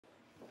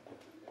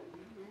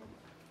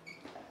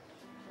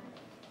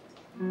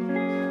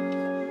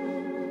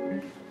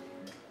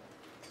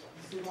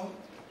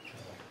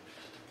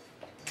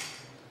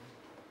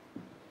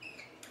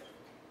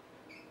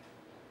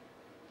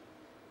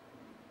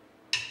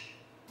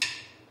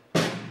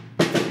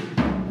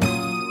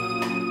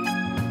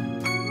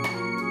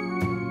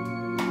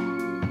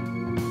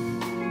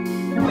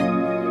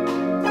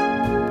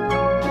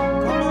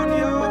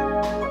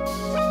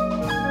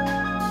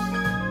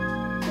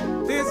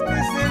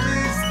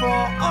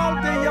all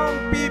the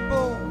young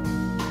people.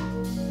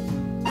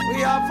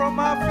 We are from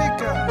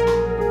Africa,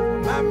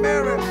 from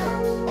America,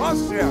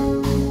 Austria.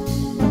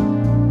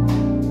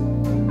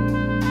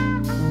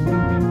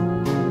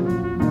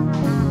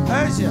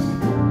 Asia.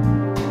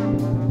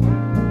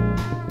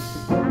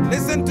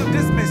 Listen to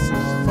this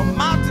message from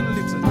Martin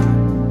Luther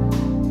King.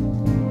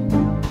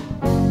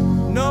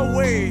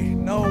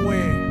 No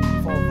way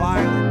for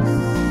violence.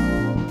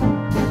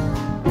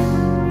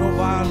 No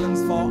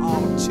violence for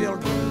our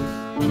children.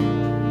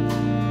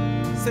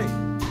 Say.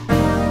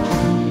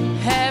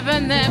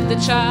 Heaven help the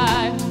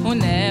child who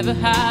never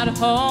had a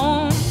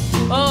home.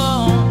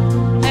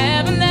 Oh,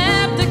 heaven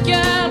help the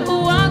girl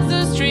who walks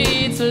the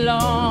streets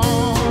alone.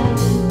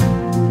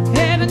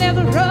 Heaven help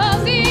the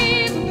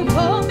roses who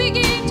home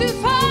begin to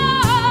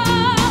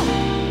fall.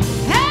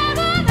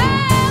 Heaven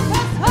help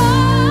us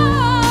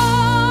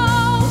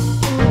all.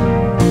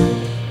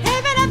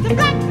 Heaven help the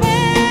black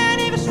man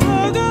if he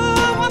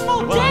struggle one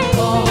more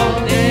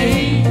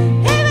day.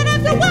 Heaven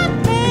help the white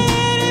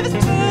man if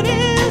he's turned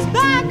his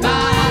back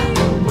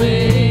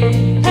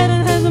away.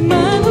 Heaven has a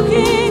man who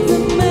keeps the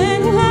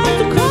man who has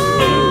to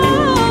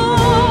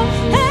crawl.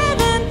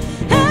 Heaven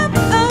help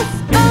us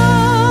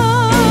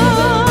all.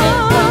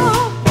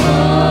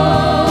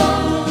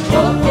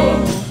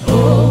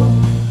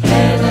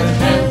 Heaven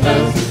help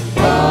us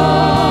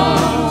all.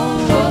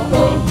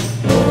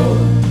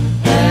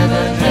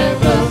 Heaven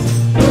help us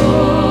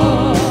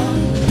all.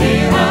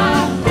 Hear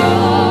our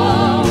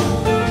call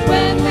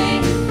when we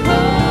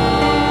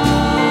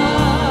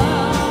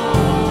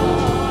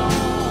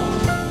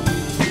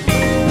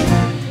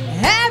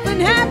Heaven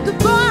help the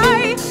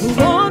boy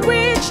who won't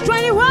reach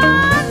 21.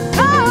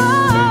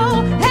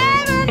 Oh,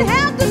 heaven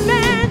help the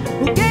man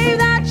who gave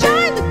that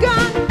child the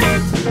gun.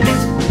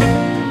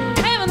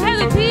 Heaven help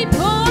the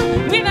people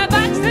with their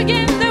backs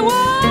against the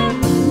wall.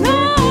 No,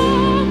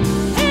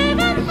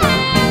 heaven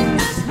help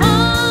us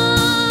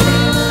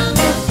all.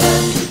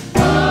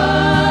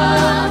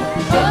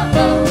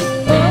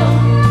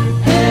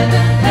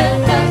 Heaven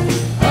help us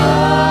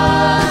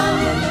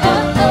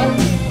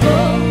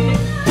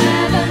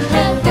Heaven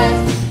help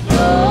us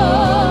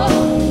all.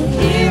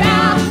 Hear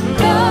our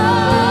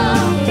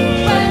call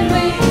when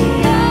we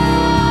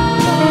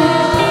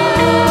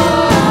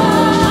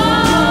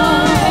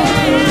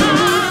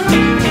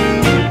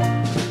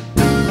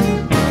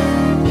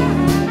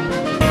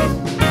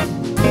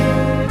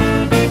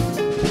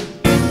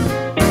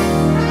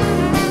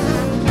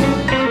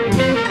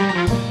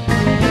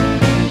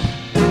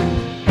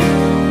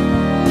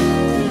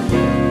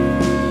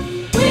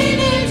We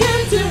need you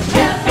to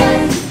help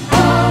us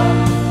all.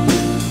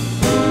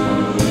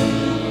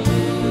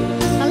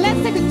 Now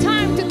let's take the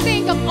time to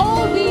think of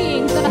all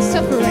beings that are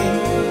suffering.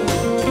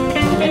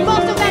 And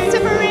most of that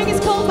suffering is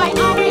caused by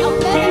our way of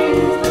living.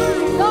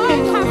 Lord,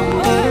 have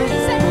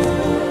mercy.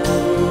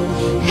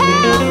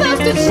 Help us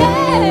to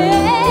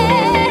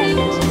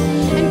change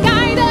and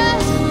guide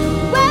us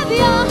with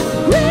your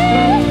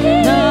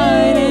grace.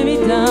 Night me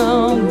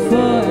down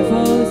before I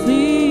fall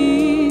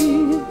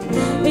asleep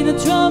in the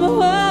troubled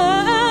world.